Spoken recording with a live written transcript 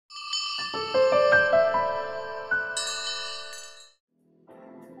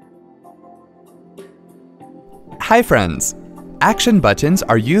Hi friends! Action buttons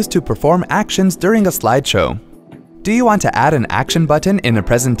are used to perform actions during a slideshow. Do you want to add an action button in a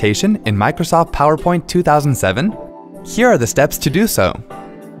presentation in Microsoft PowerPoint 2007? Here are the steps to do so.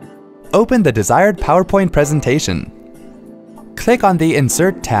 Open the desired PowerPoint presentation. Click on the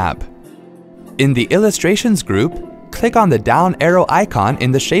Insert tab. In the Illustrations group, click on the down arrow icon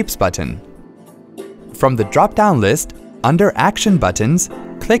in the Shapes button. From the drop-down list, under Action Buttons,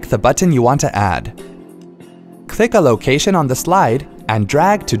 click the button you want to add. Click a location on the slide and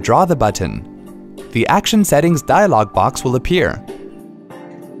drag to draw the button. The Action Settings dialog box will appear.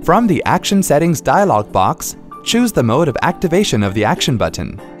 From the Action Settings dialog box, choose the mode of activation of the action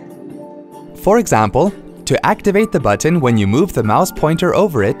button. For example, to activate the button when you move the mouse pointer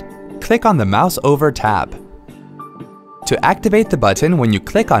over it, click on the Mouse Over tab. To activate the button when you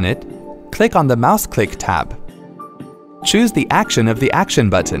click on it, click on the Mouse Click tab. Choose the action of the action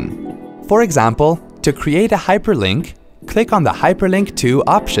button. For example, to create a hyperlink, click on the Hyperlink to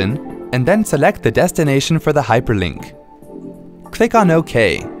option and then select the destination for the hyperlink. Click on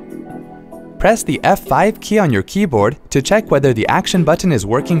OK. Press the F5 key on your keyboard to check whether the action button is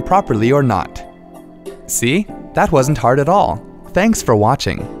working properly or not. See? That wasn't hard at all. Thanks for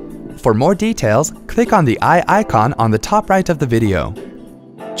watching. For more details, click on the eye icon on the top right of the video.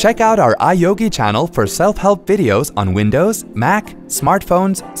 Check out our iYogi channel for self-help videos on Windows, Mac,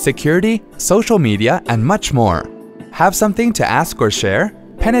 smartphones, security, social media, and much more. Have something to ask or share?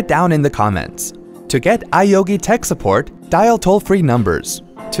 Pen it down in the comments. To get iYogi tech support, dial toll-free numbers.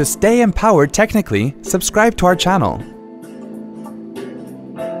 To stay empowered technically, subscribe to our channel.